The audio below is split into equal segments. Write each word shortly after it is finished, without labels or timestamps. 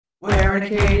and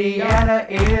Katie, Anna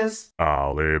is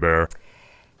Ollie Bear.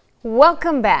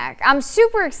 Welcome back. I'm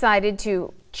super excited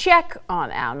to check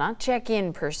on Al, not check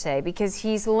in per se, because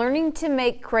he's learning to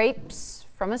make crepes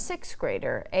from a 6th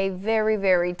grader, a very,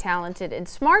 very talented and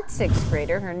smart 6th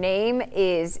grader. Her name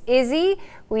is Izzy.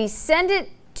 We send it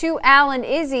to Al and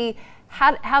Izzy.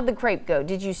 How'd the crepe go?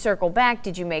 Did you circle back?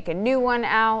 Did you make a new one,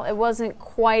 Al? It wasn't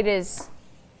quite as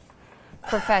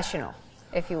professional,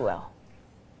 if you will.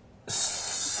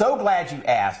 So glad you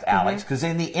asked, Alex, because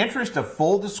in the interest of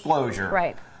full disclosure,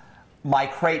 Right. my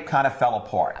crepe kind of fell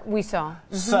apart. We saw.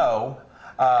 So,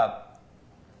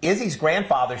 Izzy's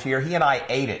grandfather's here. He and I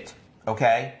ate it,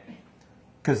 okay?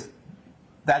 Because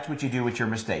that's what you do with your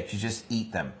mistakes. You just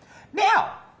eat them.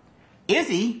 Now,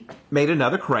 Izzy made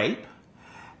another crepe.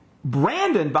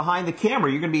 Brandon, behind the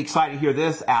camera, you're going to be excited to hear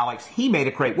this, Alex. He made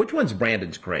a crepe. Which one's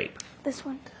Brandon's crepe? This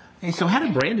one. Hey, so how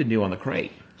did Brandon do on the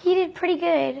crepe? He did pretty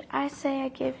good. I say I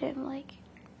give him like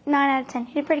 9 out of 10.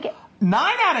 He did pretty good.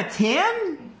 9 out of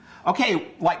 10? Okay,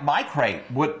 like my crepe.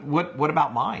 What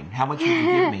about mine? How much did you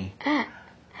give me?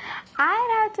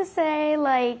 I'd have to say,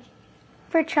 like,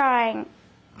 for trying,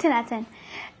 10 out of 10.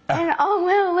 And oh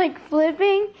well, like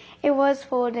flipping, it was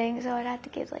folding, so I'd have to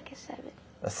give like a 7.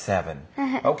 A 7.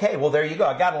 Okay, well there you go.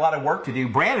 I got a lot of work to do.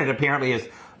 Brandon apparently is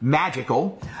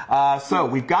magical. So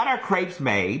we've got our crepes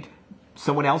made.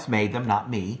 Someone else made them, not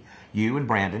me. You and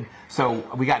Brandon. So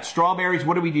we got strawberries.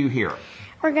 What do we do here?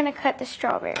 We're going to cut the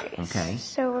strawberries. Okay.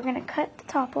 So we're going to cut the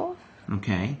top off.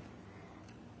 Okay.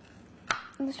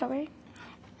 The strawberry.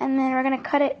 And then we're going to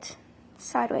cut it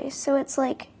sideways, so it's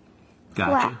like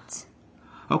Gotcha. flat.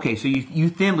 Okay, so you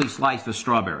thinly slice the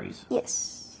strawberries.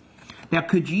 Yes. Now,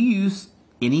 could you use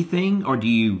anything,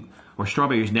 or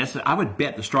strawberries necessary? I would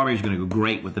bet the strawberries are going to go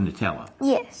great with the Nutella.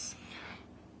 Yes.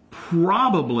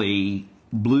 Probably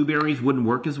blueberries wouldn't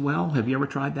work as well. Have you ever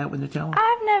tried that with Nutella?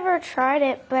 I've never tried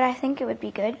it, but I think it would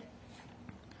be good.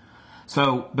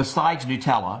 So, besides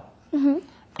Nutella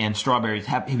and strawberries,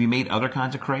 have you made other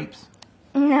kinds of crepes?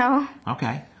 No.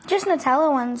 Okay. Just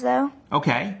Nutella ones, though.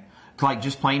 Okay. Like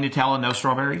just plain Nutella, no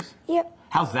strawberries? Yep.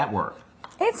 How's that work?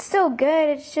 It's still good.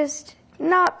 It's just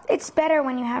not, it's better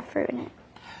when you have fruit in it.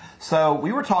 So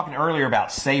we were talking earlier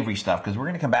about savory stuff because we're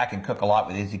going to come back and cook a lot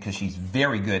with Izzy because she's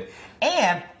very good.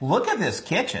 And look at this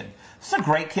kitchen. This is a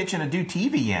great kitchen to do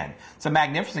TV in. It's a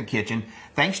magnificent kitchen.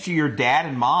 Thanks to your dad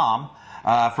and mom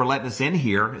for letting us in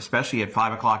here, especially at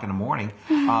 5 o'clock in the morning.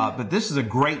 But this is a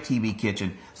great TV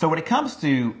kitchen. So when it comes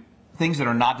to things that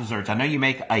are not desserts, I know you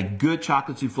make a good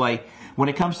chocolate souffle. When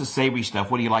it comes to savory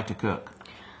stuff, what do you like to cook?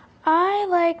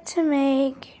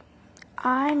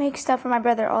 I make stuff for my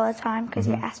brother all the time because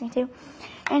he asks me to.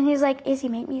 And he's like, Izzy,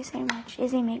 make me a sandwich.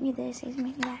 Izzy, make me this. Izzy,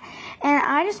 make me that. And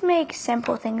I just make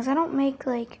simple things. I don't make,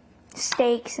 like,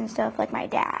 steaks and stuff like my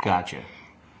dad. Gotcha.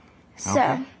 So,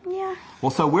 Okay. yeah.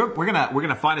 Well, so we're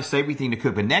gonna find a savory thing to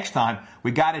cook, but next time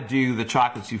we got to do the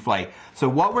chocolate souffle. So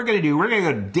what we're gonna do, we're gonna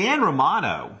go to Dan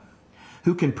Romano,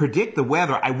 who can predict the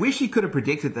weather. I wish he could have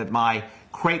predicted that my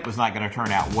crepe was not going to turn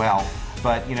out well,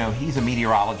 but you know he's a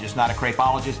meteorologist, not a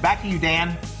crepeologist. Back to you,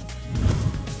 Dan.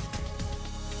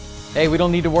 Hey, we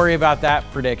don't need to worry about that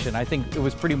prediction. I think it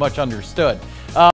was pretty much understood.